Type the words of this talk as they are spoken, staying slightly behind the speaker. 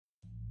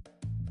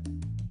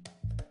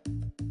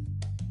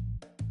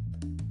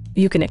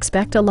You can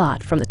expect a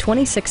lot from the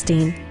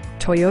 2016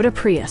 Toyota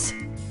Prius.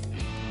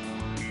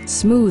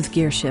 Smooth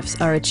gear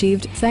shifts are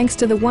achieved thanks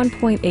to the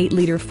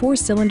 1.8-liter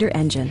four-cylinder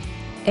engine.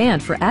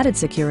 And for added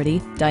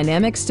security,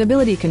 dynamic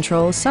stability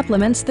control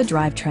supplements the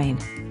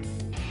drivetrain.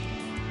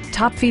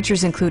 Top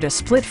features include a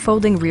split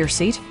folding rear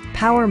seat,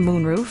 power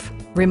moonroof,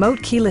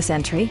 remote keyless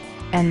entry,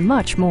 and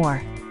much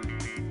more.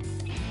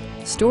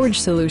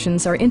 Storage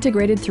solutions are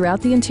integrated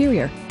throughout the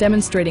interior,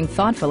 demonstrating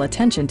thoughtful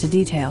attention to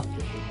detail.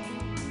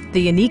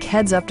 The unique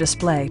heads-up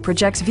display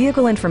projects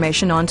vehicle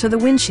information onto the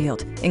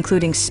windshield,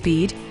 including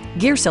speed,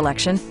 gear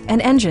selection,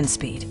 and engine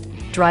speed.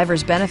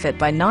 Drivers benefit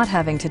by not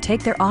having to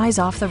take their eyes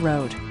off the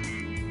road.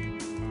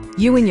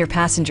 You and your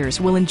passengers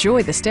will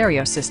enjoy the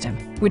stereo system,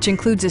 which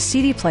includes a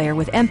CD player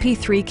with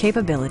MP3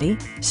 capability,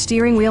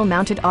 steering wheel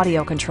mounted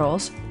audio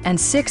controls, and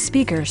 6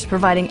 speakers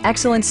providing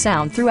excellent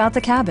sound throughout the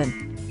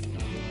cabin.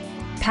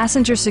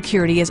 Passenger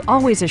security is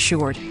always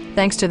assured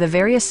thanks to the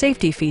various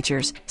safety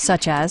features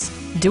such as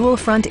dual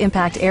front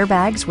impact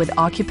airbags with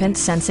occupant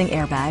sensing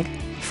airbag,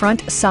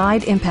 front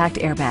side impact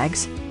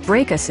airbags,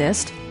 brake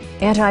assist,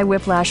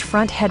 anti-whiplash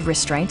front head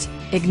restraints,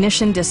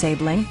 ignition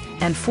disabling,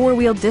 and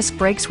 4-wheel disc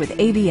brakes with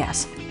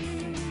ABS.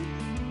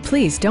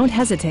 Please don't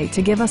hesitate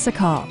to give us a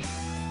call.